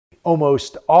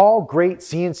Almost all great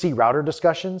CNC router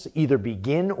discussions either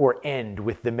begin or end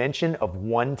with the mention of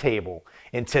one table.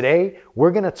 And today,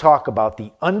 we're going to talk about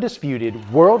the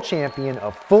undisputed world champion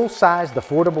of full-sized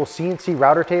affordable CNC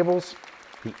router tables,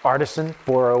 the Artisan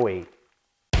 408.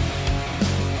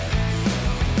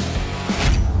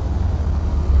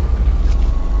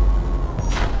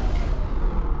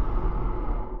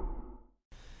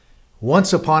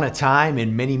 Once upon a time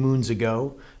and many moons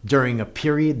ago, during a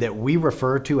period that we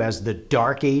refer to as the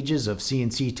dark ages of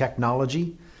CNC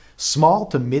technology, small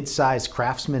to mid-sized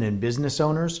craftsmen and business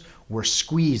owners were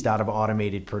squeezed out of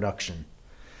automated production.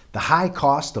 The high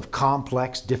cost of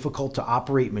complex, difficult to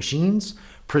operate machines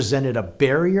presented a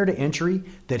barrier to entry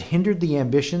that hindered the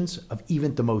ambitions of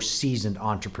even the most seasoned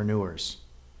entrepreneurs.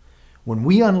 When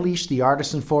we unleashed the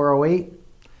Artisan 408,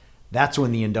 that's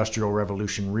when the Industrial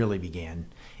Revolution really began.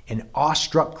 And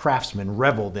awestruck craftsmen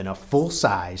reveled in a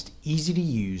full-sized,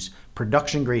 easy-to-use,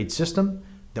 production-grade system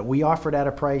that we offered at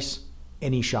a price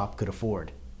any shop could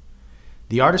afford.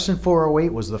 The Artisan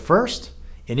 408 was the first,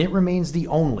 and it remains the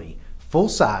only,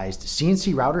 full-sized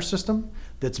CNC router system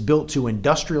that's built to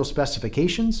industrial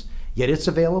specifications, yet it's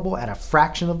available at a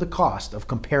fraction of the cost of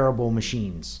comparable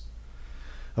machines.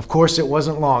 Of course, it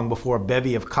wasn't long before a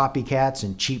bevy of copycats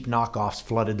and cheap knockoffs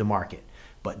flooded the market.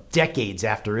 But decades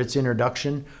after its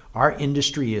introduction, our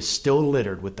industry is still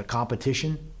littered with the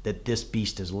competition that this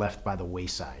beast has left by the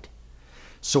wayside.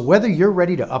 So whether you're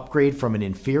ready to upgrade from an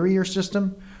inferior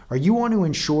system, or you want to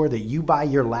ensure that you buy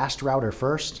your last router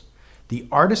first, the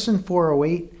Artisan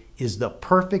 408 is the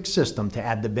perfect system to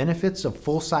add the benefits of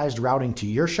full-sized routing to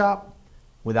your shop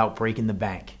without breaking the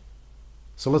bank.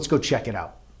 So let's go check it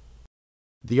out.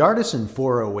 The Artisan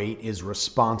 408 is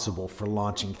responsible for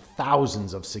launching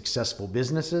thousands of successful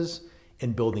businesses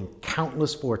and building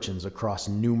countless fortunes across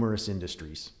numerous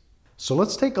industries. So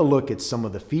let's take a look at some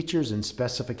of the features and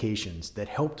specifications that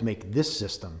helped make this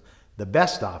system the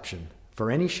best option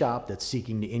for any shop that's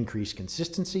seeking to increase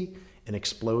consistency and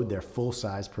explode their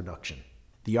full-size production.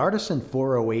 The Artisan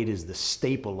 408 is the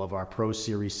staple of our Pro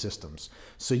Series systems,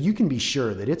 so you can be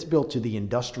sure that it's built to the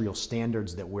industrial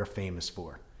standards that we're famous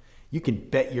for. You can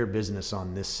bet your business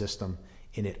on this system,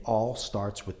 and it all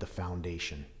starts with the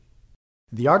foundation.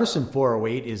 The Artisan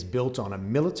 408 is built on a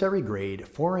military-grade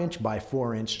 4-inch by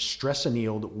 4-inch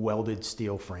stress-annealed welded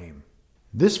steel frame.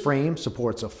 This frame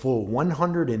supports a full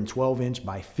 112-inch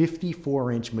by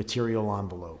 54-inch material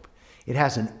envelope. It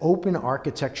has an open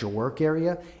architecture work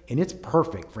area, and it's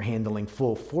perfect for handling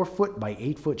full 4-foot by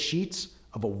 8-foot sheets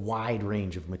of a wide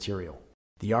range of material.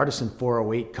 The Artisan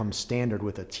 408 comes standard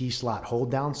with a T-slot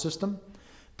hold-down system.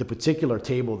 The particular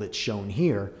table that's shown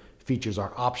here features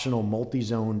our optional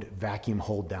multi-zoned vacuum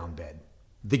hold-down bed.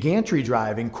 The gantry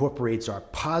drive incorporates our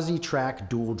POSITRACK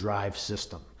dual drive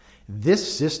system.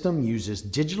 This system uses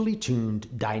digitally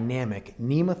tuned dynamic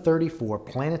NEMA 34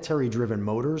 planetary-driven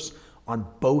motors on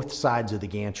both sides of the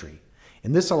gantry.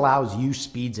 And this allows you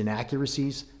speeds and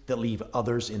accuracies that leave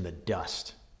others in the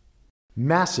dust.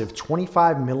 Massive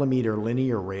 25mm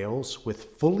linear rails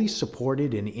with fully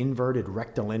supported and inverted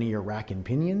rectilinear rack and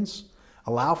pinions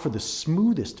allow for the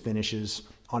smoothest finishes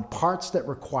on parts that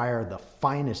require the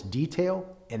finest detail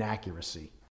and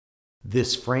accuracy.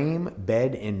 This frame,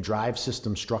 bed, and drive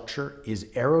system structure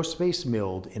is aerospace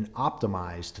milled and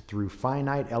optimized through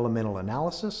finite elemental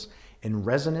analysis and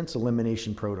resonance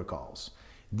elimination protocols.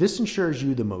 This ensures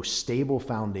you the most stable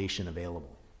foundation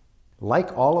available.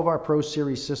 Like all of our Pro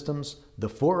Series systems, the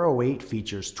 408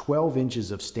 features 12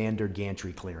 inches of standard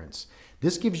gantry clearance.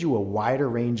 This gives you a wider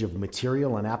range of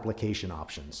material and application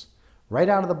options. Right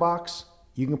out of the box,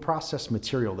 you can process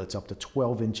material that's up to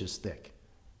 12 inches thick.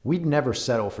 We'd never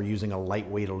settle for using a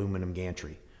lightweight aluminum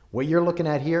gantry. What you're looking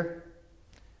at here,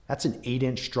 that's an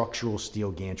 8-inch structural steel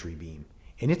gantry beam,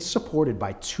 and it's supported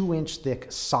by 2-inch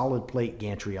thick solid plate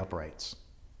gantry uprights.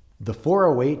 The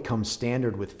 408 comes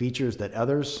standard with features that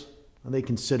others, they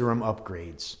consider them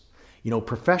upgrades. You know,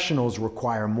 professionals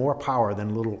require more power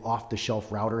than little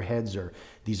off-the-shelf router heads or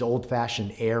these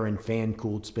old-fashioned air and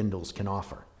fan-cooled spindles can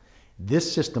offer.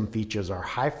 This system features our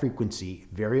high-frequency,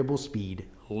 variable-speed,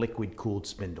 liquid-cooled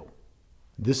spindle.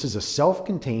 This is a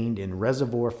self-contained and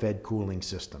reservoir-fed cooling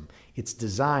system. It's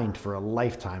designed for a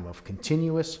lifetime of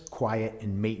continuous, quiet,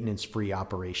 and maintenance-free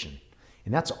operation.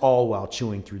 And that's all while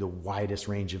chewing through the widest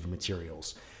range of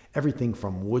materials. Everything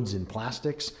from woods and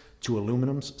plastics to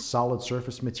aluminums, solid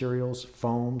surface materials,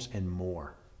 foams, and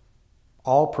more.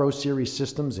 All Pro Series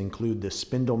systems include the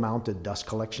spindle-mounted dust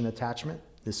collection attachment.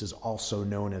 This is also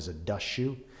known as a dust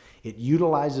shoe. It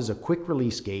utilizes a quick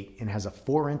release gate and has a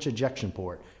 4-inch ejection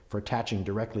port for attaching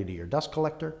directly to your dust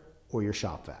collector or your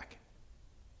shop vac.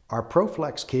 Our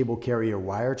ProFlex cable carrier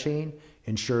wire chain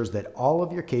ensures that all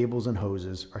of your cables and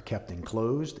hoses are kept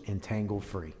enclosed and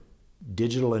tangle-free.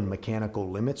 Digital and mechanical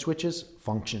limit switches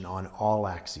function on all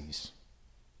axes.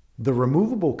 The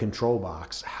removable control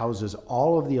box houses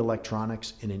all of the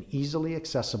electronics in an easily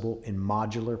accessible and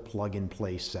modular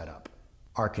plug-and-play setup.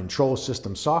 Our control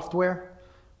system software,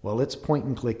 well, it's point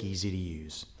and click easy to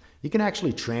use. You can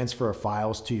actually transfer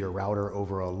files to your router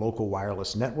over a local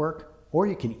wireless network, or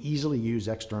you can easily use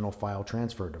external file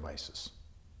transfer devices.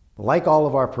 Like all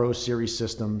of our Pro Series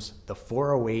systems, the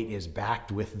 408 is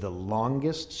backed with the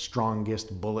longest,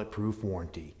 strongest bulletproof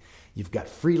warranty. You've got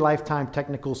free lifetime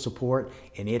technical support,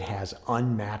 and it has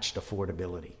unmatched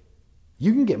affordability.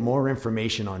 You can get more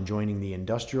information on joining the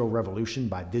industrial revolution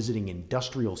by visiting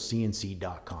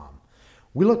industrialcnc.com.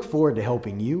 We look forward to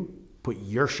helping you put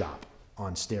your shop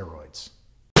on steroids.